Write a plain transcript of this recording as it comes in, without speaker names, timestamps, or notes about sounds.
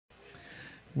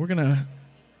We're gonna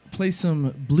play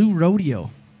some Blue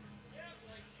Rodeo.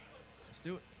 Let's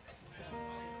do it.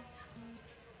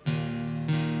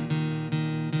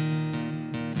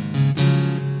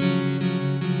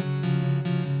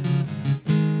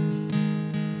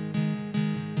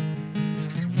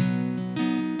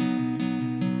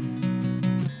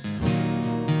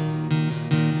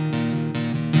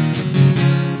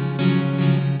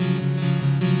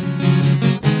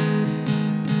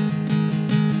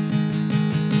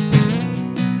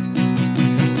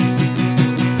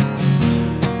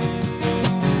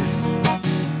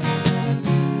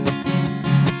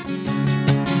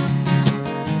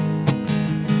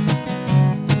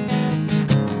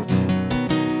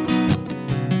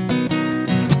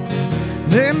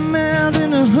 They met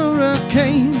in a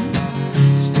hurricane,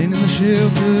 staying in the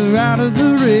shelter out of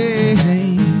the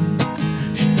rain.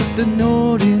 She put the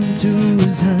note into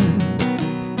his hand.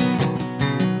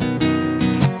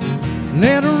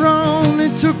 Later on they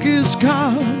took his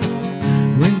car,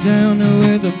 went down to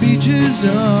where the beaches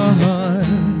are.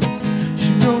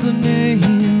 She wrote her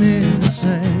name in the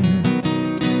sand,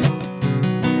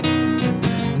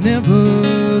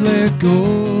 never let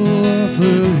go of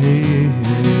her head.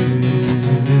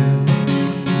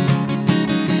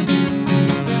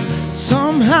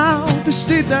 Somehow they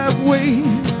stayed that way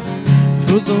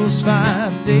for those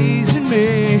 5 days in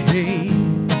May.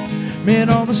 Made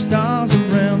all the stars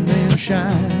around them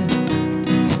shine.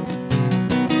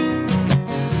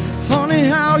 Funny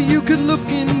how you could look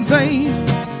in vain,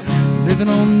 living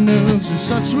on nerves and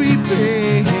such sweet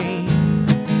pain.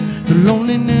 The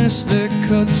loneliness that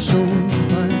cuts so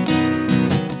fine.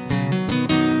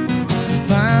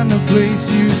 Find a place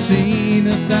you've seen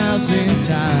 1,000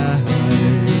 times.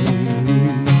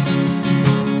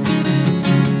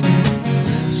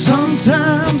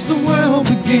 Sometimes the world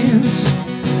begins,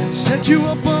 set you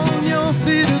up on your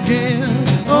feet again.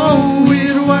 Oh,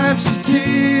 it wipes the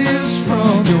tears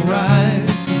from your eyes.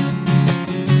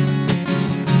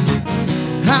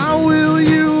 How will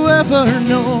you ever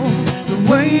know the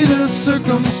way the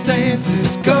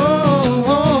circumstances go?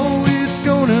 Oh, it's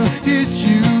gonna hit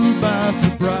you by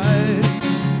surprise.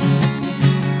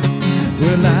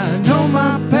 Well, I know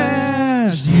my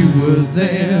past, you were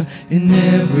there in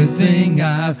everything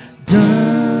I've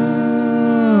done.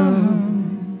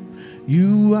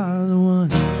 You are the one.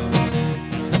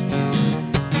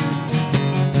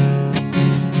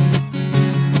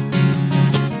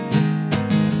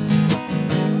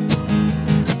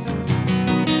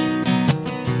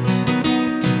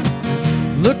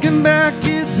 Looking back,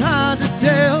 it's hard to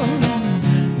tell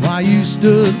why you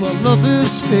stood while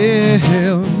others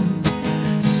fell.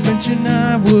 Spent your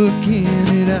night working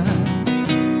it out.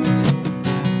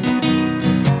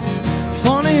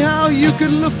 Funny how you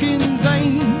could look in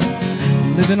vain,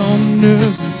 living on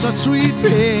nerves and such sweet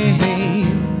pain.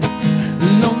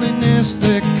 Loneliness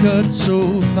that cuts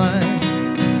so fine.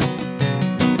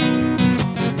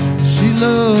 She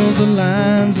loved the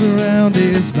lines around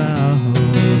his mouth.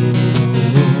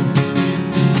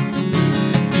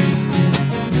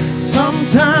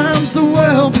 Sometimes the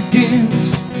world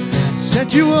begins,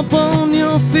 set you up on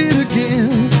your feet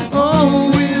again.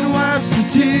 Oh, it wipes the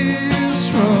tears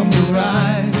from your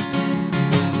eyes.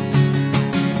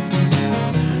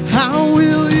 How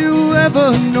will you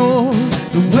ever know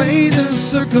the way the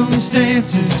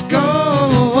circumstances go?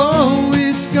 Oh,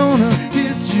 it's gonna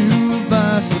hit you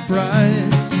by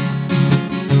surprise.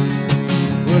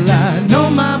 Well, I know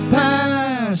my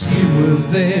past, you were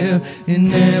there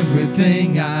in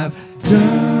everything I've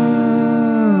done.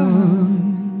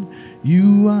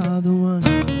 You are the one.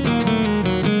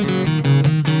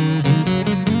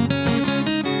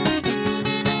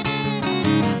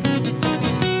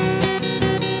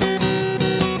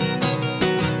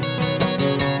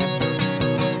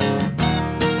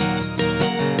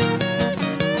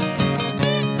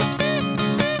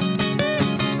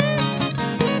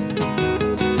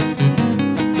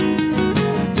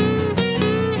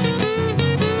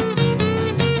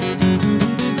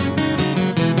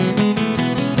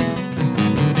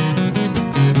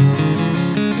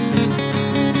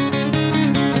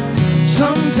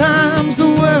 Sometimes the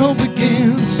world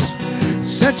begins,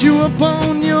 set you up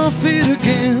on your feet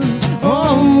again.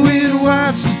 Oh, it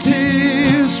wipes the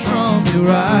tears from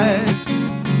your eyes.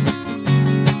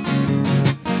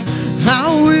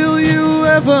 How will you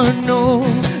ever know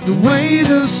the way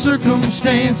the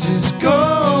circumstances go?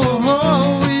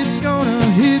 Oh, it's gonna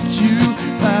hit you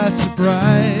by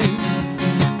surprise.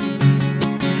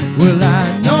 Well,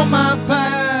 I know my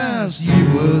past, you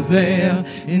were there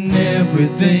in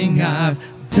everything I've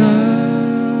done.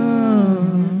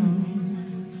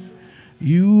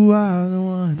 You are the one.